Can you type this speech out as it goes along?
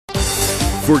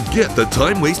Forget the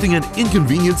time-wasting and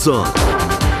inconvenient saw.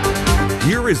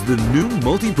 Here is the new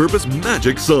multi-purpose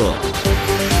magic saw.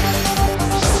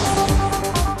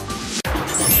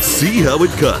 See how it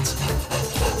cuts.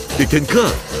 It can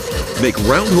cut, make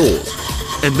round holes,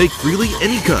 and make freely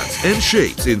any cuts and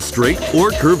shapes in straight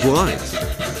or curved lines.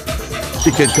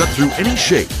 It can cut through any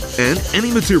shape and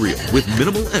any material with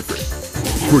minimal effort.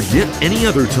 Forget any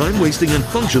other time-wasting and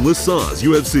functionless saws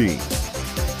you have seen.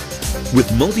 With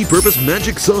multi-purpose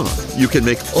magic saw, you can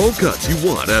make all cuts you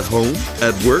want at home,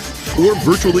 at work, or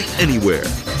virtually anywhere.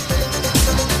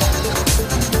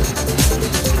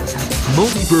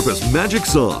 Multi-purpose magic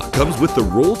saw comes with the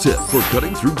roll tip for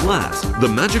cutting through glass, the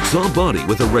magic saw body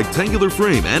with a rectangular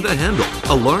frame and a handle,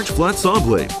 a large flat saw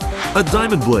blade, a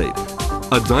diamond blade,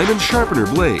 a diamond sharpener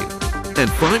blade, and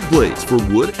 5 blades for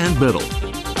wood and metal.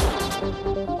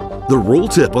 The roll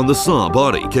tip on the saw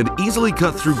body can easily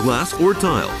cut through glass or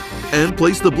tile and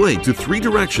place the blade to 3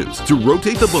 directions to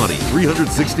rotate the body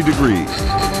 360 degrees.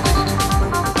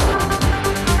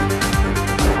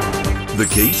 The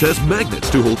case has magnets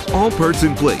to hold all parts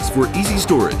in place for easy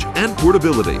storage and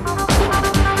portability.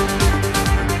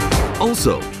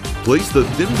 Also, place the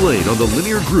thin blade on the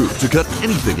linear groove to cut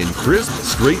anything in crisp,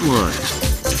 straight lines.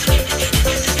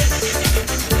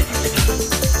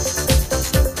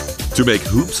 To make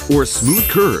hoops or smooth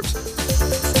curves,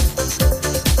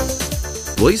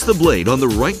 place the blade on the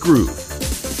right groove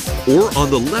or on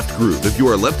the left groove if you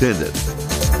are left-handed.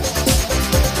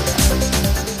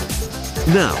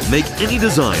 Now make any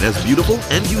design as beautiful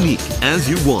and unique as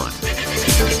you want.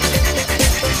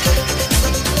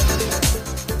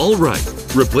 Alright,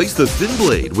 replace the thin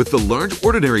blade with the large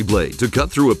ordinary blade to cut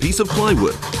through a piece of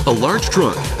plywood, a large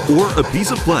trunk, or a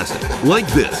piece of plastic, like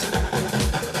this.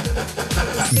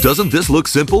 Doesn't this look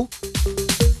simple?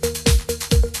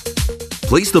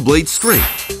 Place the blade straight,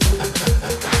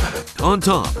 on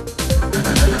top,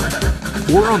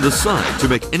 or on the side to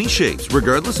make any shapes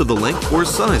regardless of the length or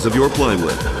size of your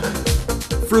plywood.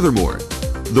 Furthermore,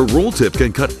 the roll tip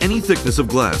can cut any thickness of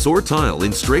glass or tile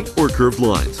in straight or curved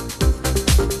lines.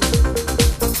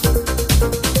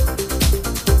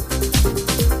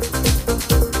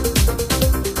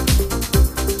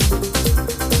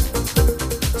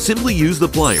 Simply use the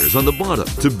pliers on the bottom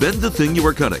to bend the thing you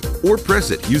are cutting, or press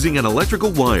it using an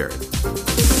electrical wire.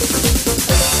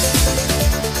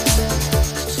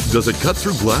 Does it cut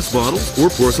through glass bottles or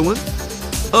porcelain?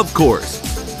 Of course!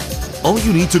 All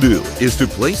you need to do is to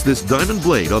place this diamond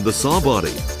blade on the saw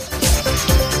body.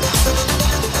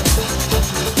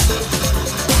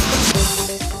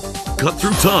 Cut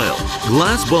through tile,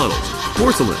 glass bottles,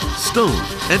 porcelain, stone,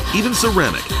 and even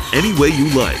ceramic, any way you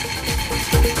like.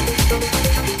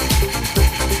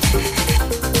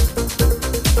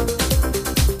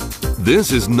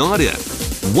 This is not it.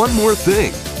 One more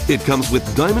thing. It comes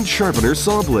with diamond sharpener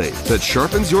saw blade that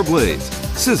sharpens your blades,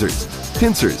 scissors,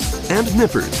 pincers, and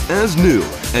nippers as new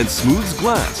and smooths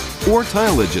glass or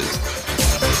tile edges.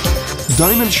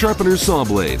 Diamond sharpener saw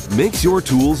blade makes your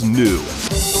tools new.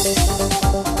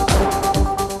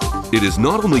 It is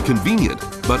not only convenient,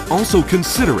 but also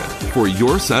considerate for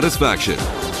your satisfaction.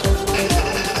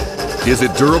 Is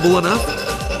it durable enough?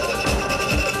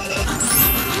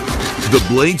 The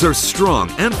blades are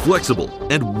strong and flexible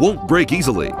and won't break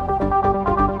easily.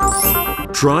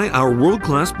 Try our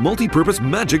world-class multi-purpose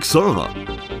magic saw.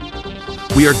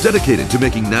 We are dedicated to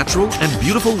making natural and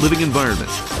beautiful living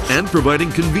environments and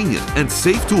providing convenient and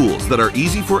safe tools that are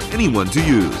easy for anyone to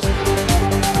use.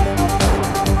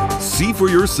 See for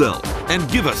yourself and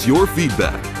give us your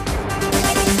feedback.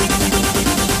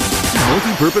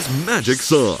 Multi-purpose magic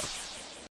saw.